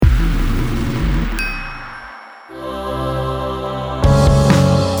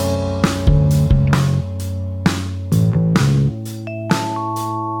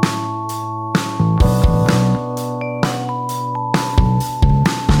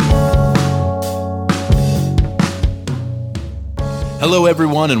Hello,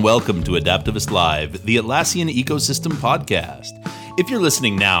 everyone, and welcome to Adaptavist Live, the Atlassian Ecosystem podcast. If you're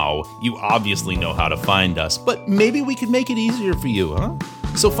listening now, you obviously know how to find us, but maybe we could make it easier for you, huh?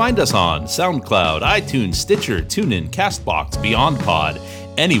 So find us on SoundCloud, iTunes, Stitcher, TuneIn, CastBox, BeyondPod,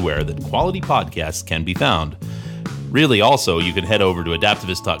 anywhere that quality podcasts can be found. Really, also, you can head over to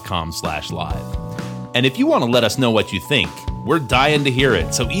adaptavist.com/live. And if you want to let us know what you think, we're dying to hear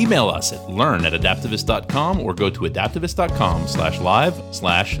it. So email us at learn@adaptavist.com or go to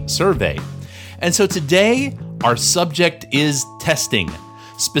adaptavist.com/live/survey. And so today, our subject is testing,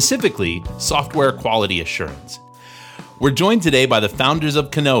 specifically software quality assurance. We're joined today by the founders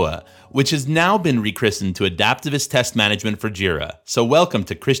of Kanoa, which has now been rechristened to Adaptavist Test Management for Jira. So welcome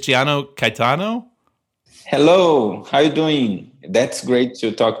to Cristiano Caetano. Hello, how are you doing? That's great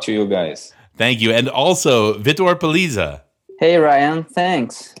to talk to you guys. Thank you. And also, Vitor Paliza. Hey, Ryan.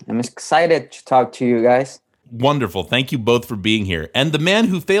 Thanks. I'm excited to talk to you guys. Wonderful. Thank you both for being here. And the man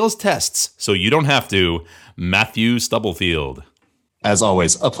who fails tests, so you don't have to, Matthew Stubblefield. As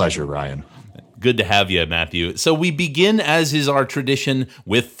always, a pleasure, Ryan. Good to have you, Matthew. So we begin, as is our tradition,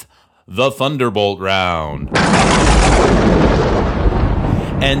 with the Thunderbolt round.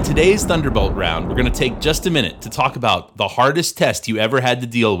 And today's Thunderbolt round, we're going to take just a minute to talk about the hardest test you ever had to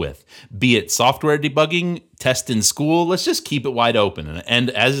deal with, be it software debugging, test in school. Let's just keep it wide open.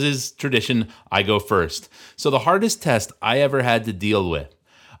 And as is tradition, I go first. So the hardest test I ever had to deal with,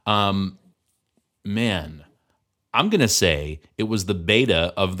 I'm going to say it was the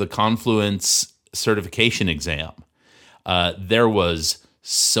beta of the Confluence certification exam. There was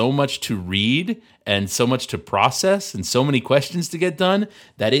so much to read and so much to process and so many questions to get done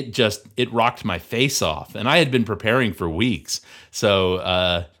that it rocked my face off. And I had been preparing for weeks. So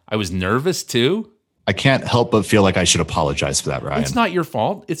I was nervous too. I can't help but feel like I should apologize for that, Ryan. It's not your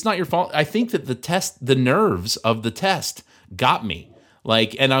fault. It's not your fault. I think that the nerves of the test got me.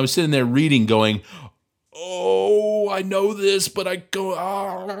 And I was sitting there reading going, oh, I know this, but I go,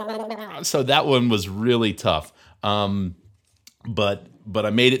 ah. So that one was really tough. But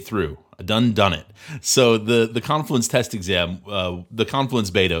I made it through. I done it. So the Confluence test exam, the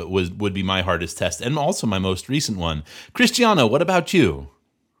Confluence beta would be my hardest test, and also my most recent one. Cristiano, what about you?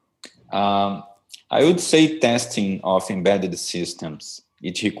 I would say testing of embedded systems.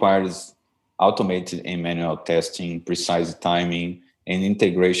 It requires automated and manual testing, precise timing, and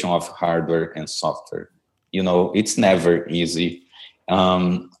integration of hardware and software. It's never easy.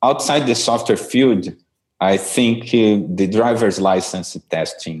 Outside the software field, I think the driver's license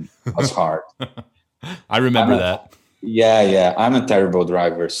testing was hard. I remember that. Yeah. I'm a terrible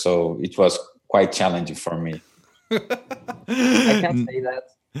driver, so it was quite challenging for me. I can't say that.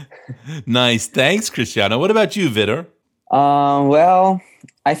 Nice. Thanks, Cristiano. What about you, Vitor? Well,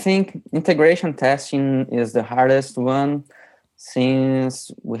 I think integration testing is the hardest one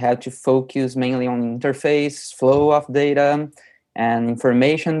since we had to focus mainly on interface, flow of data, and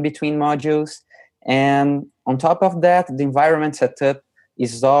information between modules. And on top of that, the environment setup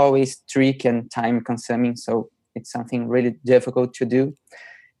is always tricky and time consuming. So it's something really difficult to do.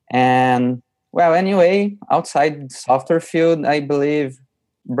 And well, anyway, outside the software field, I believe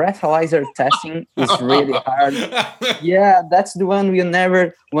breathalyzer testing is really hard. Yeah, that's the one we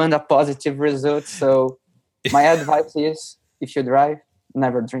never want a positive result. So my advice is, if you drive,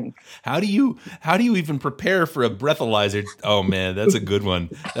 never drink. How do you even prepare for a breathalyzer? Oh man, that's a good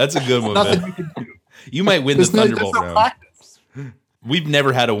one. That's a good one. Nothing you can do. You might win the Thunderbolt round. We've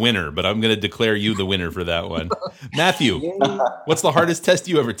never had a winner, but I'm going to declare you the winner for that one. Matthew, what's the hardest test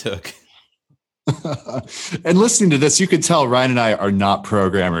you ever took? And listening to this, you could tell Ryan and I are not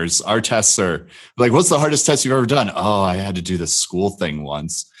programmers. Our tests are like, what's the hardest test you've ever done? Oh, I had to do this school thing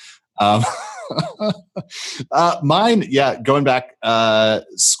once. Mine, going back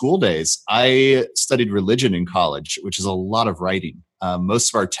school days, I studied religion in college, which is a lot of writing. Most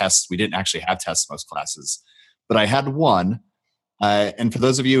of our tests, we didn't actually have tests in most classes, but I had one. And for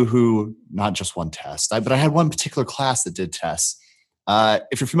those of you who, not just one test, but I had one particular class that did tests.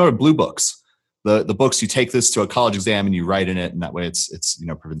 If you're familiar with Blue Books, the books, you take this to a college exam and you write in it, and that way it's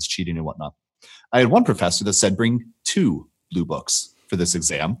prevents cheating and whatnot. I had one professor that said, bring 2 Blue Books for this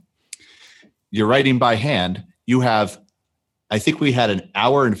exam. You're writing by hand. You have, I think we had an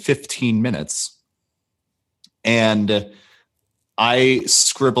hour and 15 minutes. And I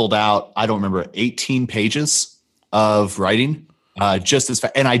scribbled out, I don't remember, 18 pages of writing just as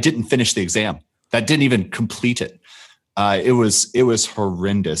fast. And I didn't finish the exam. That didn't even complete it. It was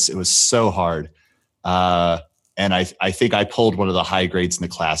horrendous. It was so hard. And I think I pulled one of the high grades in the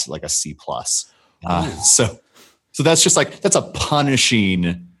class, like a C+. So that's just that's a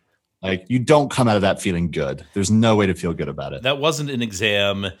punishing Like, you don't come out of that feeling good. There's no way to feel good about it. That wasn't an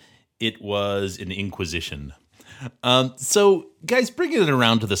exam. It was an inquisition. So, guys, bringing it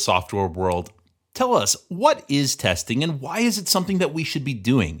around to the software world, tell us, what is testing and why is it something that we should be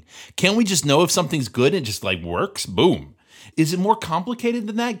doing? Can't we just know if something's good and it just like works? Boom. Is it more complicated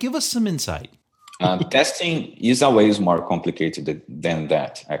than that? Give us some insight. Testing is always more complicated than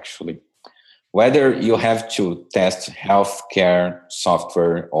that, actually. Whether you have to test healthcare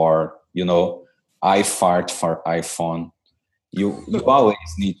software or, iFart for iPhone, you always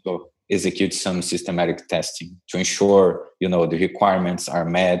need to execute some systematic testing to ensure, the requirements are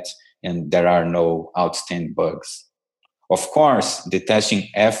met and there are no outstanding bugs. Of course, the testing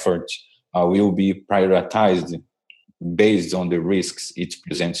effort will be prioritized based on the risks it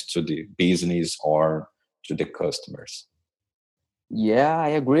presents to the business or to the customers. Yeah, I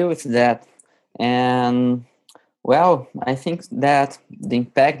agree with that. And well, I think that the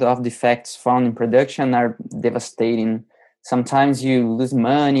impact of defects found in production are devastating. Sometimes you lose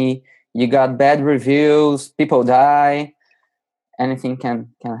money, you got bad reviews, people die, anything can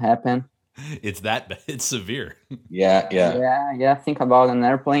happen. It's that bad. It's severe. Yeah. Think about an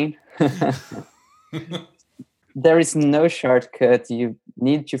airplane. There is no shortcut. You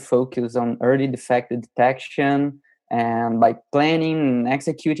need to focus on early defect detection and by planning and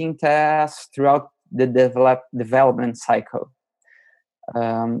executing tests throughout the development cycle.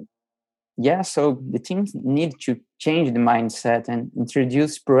 So the teams need to change the mindset and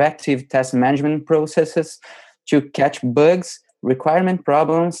introduce proactive test management processes to catch bugs, requirement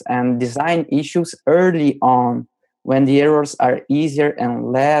problems, and design issues early on when the errors are easier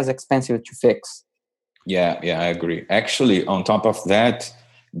and less expensive to fix. Yeah, I agree. Actually, on top of that,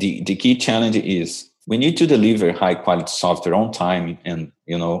 the key challenge is we need to deliver high quality software on time and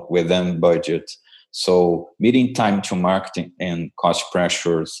within budget. So meeting time to market and cost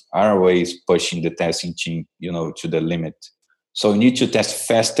pressures are always pushing the testing team, to the limit. So you need to test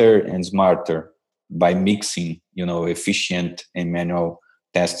faster and smarter by mixing, efficient and manual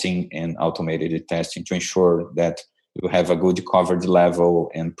testing and automated testing to ensure that you have a good coverage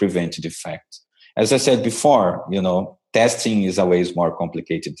level and prevent defects. As I said before, testing is always more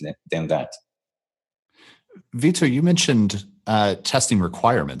complicated than that. Vitor, you mentioned testing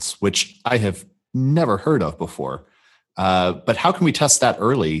requirements, which I have never heard of before. But how can we test that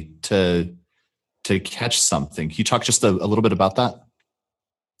early to catch something? Can you talk just a little bit about that?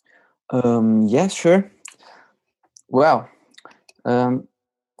 Yeah, sure. Well,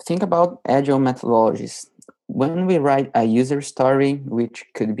 think about agile methodologies. When we write a user story, which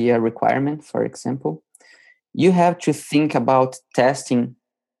could be a requirement, for example, you have to think about testing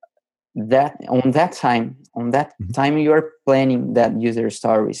that on that time you are planning that user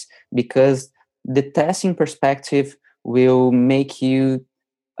stories, because the testing perspective will make you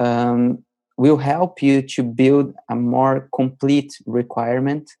will help you to build a more complete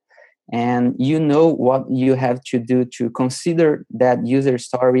requirement, and what you have to do to consider that user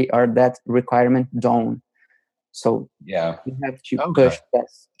story or that requirement done. So yeah, you have to push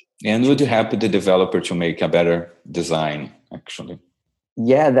test. And would help the developer to make a better design, actually.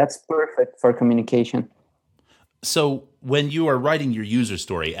 Yeah, that's perfect for communication. So when you are writing your user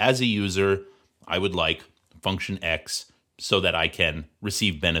story, as a user, I would like function X so that I can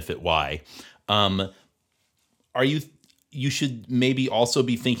receive benefit Y. You should maybe also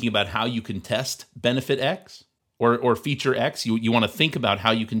be thinking about how you can test benefit X or feature X. You want to think about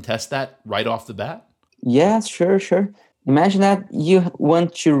how you can test that right off the bat? Yeah, sure. Imagine that you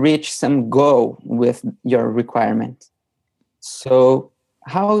want to reach some goal with your requirement. So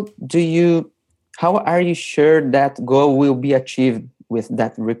how are you sure that goal will be achieved with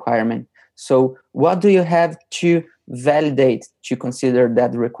that requirement? So what do you have to validate to consider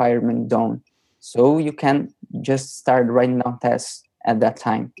that requirement done? So you can just start writing down tests at that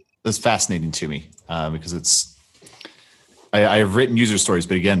time. That's fascinating to me because I have written user stories,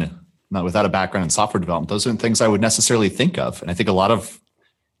 but again, not without a background in software development. Those aren't things I would necessarily think of. And I think a lot of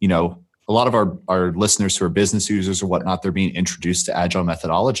our listeners who are business users or whatnot, they're being introduced to agile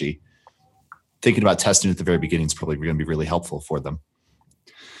methodology. Thinking about testing at the very beginning is probably going to be really helpful for them.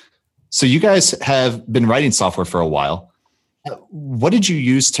 So you guys have been writing software for a while. What did you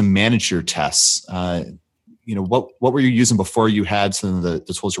use to manage your tests? What were you using before you had some of the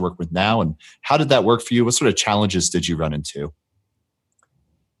tools you're working with now? And how did that work for you? What sort of challenges did you run into?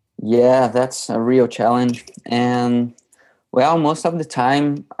 Yeah, that's a real challenge. And well, most of the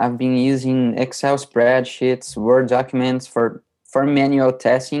time I've been using Excel spreadsheets, Word documents for manual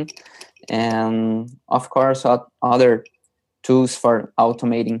testing, and of course other tools for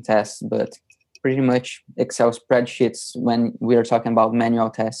automating tests, but pretty much Excel spreadsheets when we're talking about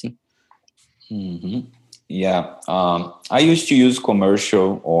manual testing. Mhm. Yeah, I used to use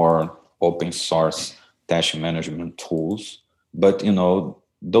commercial or open source test management tools, but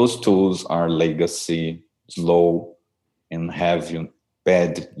those tools are legacy, slow, and have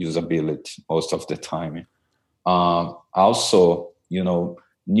bad usability most of the time. Also,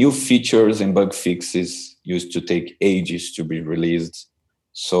 new features and bug fixes used to take ages to be released.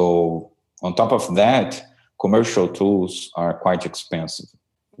 So, on top of that, commercial tools are quite expensive.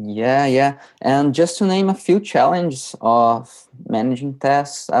 Yeah, yeah. And just to name a few challenges of managing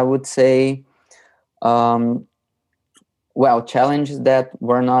tests, I would say, um, well, challenges that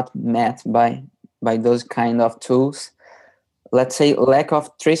were not met by those kind of tools. Let's say lack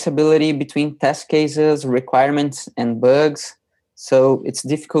of traceability between test cases, requirements, and bugs. So it's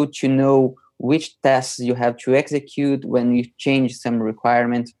difficult to know which tests you have to execute when you change some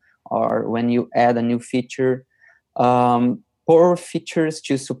requirement or when you add a new feature. Poor features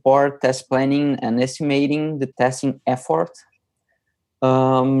to support test planning and estimating the testing effort.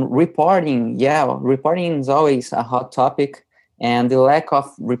 Reporting, yeah, reporting is always a hot topic, and the lack of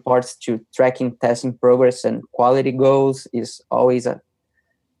reports to tracking testing progress and quality goals is always a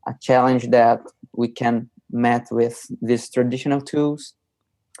challenge that we can met with these traditional tools.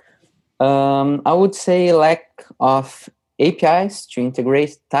 I would say lack of APIs to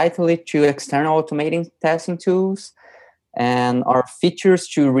integrate tightly to external automating testing tools, and our features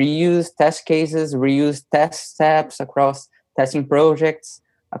to reuse test cases, reuse test steps across testing projects,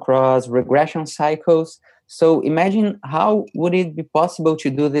 across regression cycles. So imagine how would it be possible to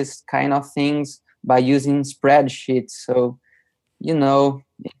do this kind of things by using spreadsheets. So,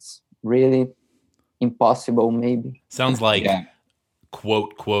 it's really impossible maybe. Sounds like Yeah,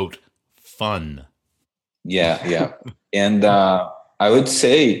 quote fun. yeah. And I would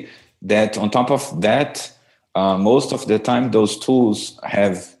say that on top of that, most of the time those tools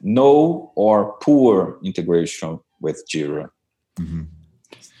have no or poor integration with Jira. Mhm.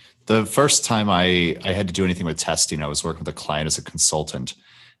 The first time I had to do anything with testing, I was working with a client as a consultant.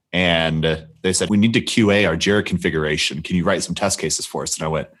 And they said, we need to QA our Jira configuration. Can you write some test cases for us? And I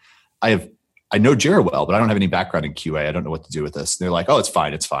went, I know Jira well, but I don't have any background in QA. I don't know what to do with this. And they're like, oh, it's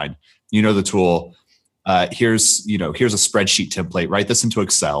fine. It's fine. You know the tool. Here's a spreadsheet template. Write this into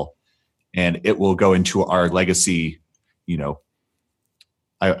Excel, and it will go into our legacy.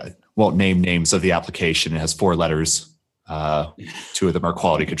 I won't name names of the application. It has 4 letters. 2 of them are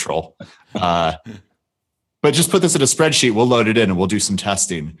quality control. But just put this in a spreadsheet. We'll load it in and we'll do some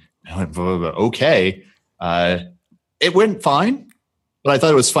testing. I went, okay. It went fine, but I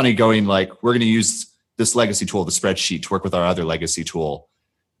thought it was funny going like, we're going to use this legacy tool, the spreadsheet, to work with our other legacy tool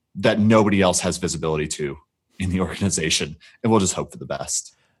that nobody else has visibility to in the organization. And we'll just hope for the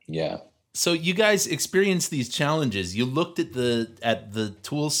best. Yeah. So you guys experienced these challenges. You looked at the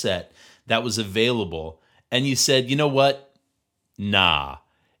tool set that was available and you said, you know what? Nah.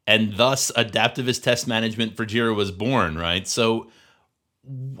 And thus Adaptavist Test Management for Jira was born, right? So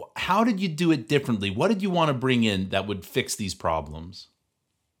how did you do it differently? What did you want to bring in that would fix these problems?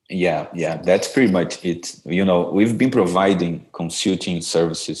 Yeah, that's pretty much it. We've been providing consulting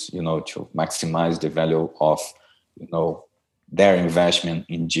services, to maximize the value of, their investment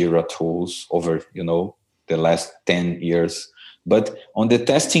in Jira tools over, the last 10 years. But on the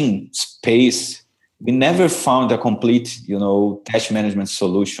testing space, we never found a complete, test management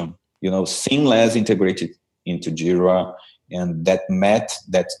solution, seamless integrated into Jira, and that met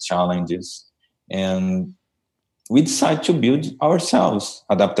that challenges. And we decided to build ourselves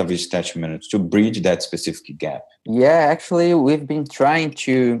Adaptavist Test Management to bridge that specific gap. Yeah, actually, we've been trying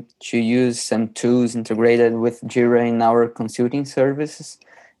to use some tools integrated with Jira in our consulting services,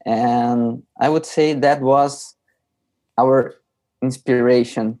 and I would say that was our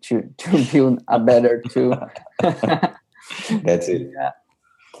inspiration to build a better tool. That's it. Yeah.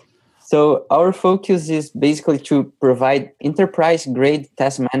 So our focus is basically to provide enterprise-grade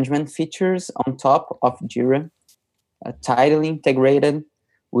test management features on top of Jira, tightly integrated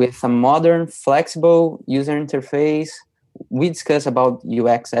with a modern, flexible user interface. We discuss about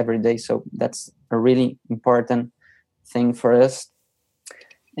UX every day, so that's a really important thing for us.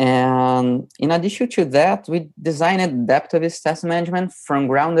 And in addition to that, we designed Adaptavist Test Management from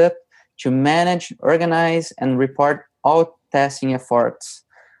ground up to manage, organize, and report all testing efforts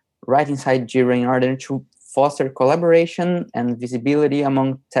right inside Jira in order to foster collaboration and visibility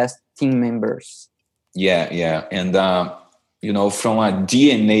among test team members. Yeah. And, from a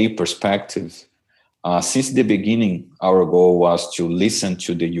DNA perspective, since the beginning, our goal was to listen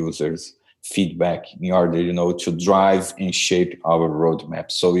to the users' feedback in order, to drive and shape our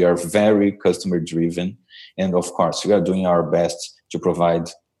roadmap. So we are very customer driven. And of course, we are doing our best to provide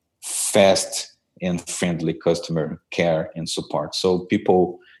fast and friendly customer care and support. So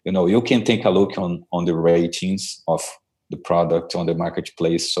people, you can take a look on the ratings of the product on the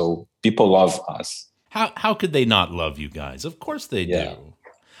marketplace. So people love us. How could they not love you guys? Of course they do.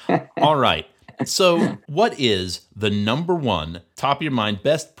 All right. So what is the number one, top of your mind,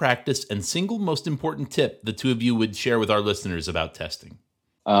 best practice and single most important tip the two of you would share with our listeners about testing?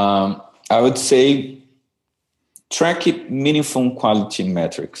 I would say track meaningful quality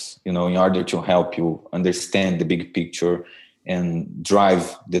metrics, in order to help you understand the big picture and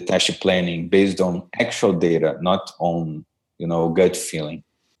drive the test planning based on actual data, not on, gut feeling.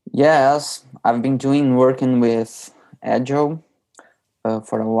 Yes, I've been working with Agile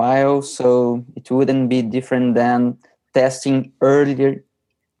for a while, so it wouldn't be different than testing earlier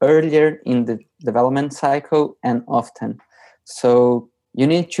in the development cycle and often. So you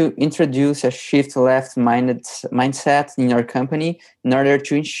need to introduce a shift left mindset in your company in order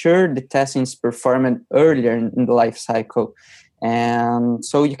to ensure the testing is performed earlier in the life cycle. And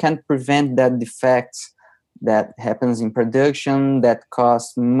so you can prevent that defects that happens in production that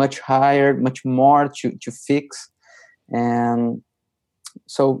cost much more to fix. And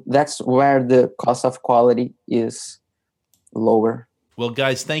so that's where the cost of quality is lower. Well,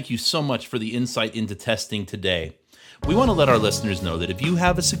 guys, thank you so much for the insight into testing today. We want to let our listeners know that if you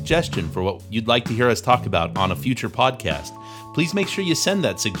have a suggestion for what you'd like to hear us talk about on a future podcast, please make sure you send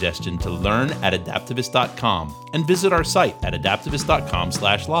that suggestion to learn@adaptavist.com and visit our site at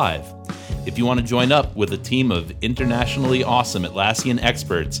adaptavist.com/live. If you want to join up with a team of internationally awesome Atlassian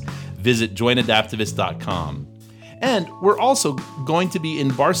experts, visit joinadaptavist.com. And we're also going to be in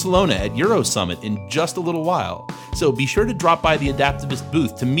Barcelona at Eurosummit in just a little while. So be sure to drop by the Adaptavist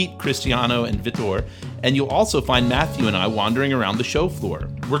booth to meet Cristiano and Vitor, and you'll also find Matthew and I wandering around the show floor.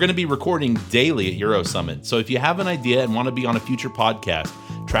 We're going to be recording daily at Eurosummit, so if you have an idea and want to be on a future podcast,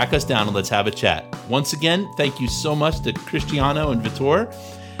 track us down and let's have a chat. Once again, thank you so much to Cristiano and Vitor,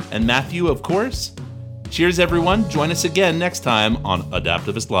 and Matthew, of course. Cheers, everyone. Join us again next time on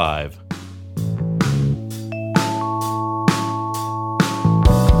Adaptavist Live.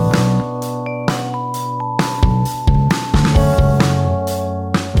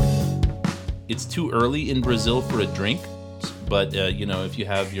 It's too early in Brazil for a drink, but if you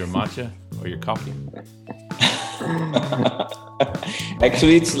have your matcha or your coffee.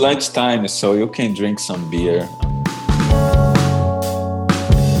 Actually, it's lunchtime, so you can drink some beer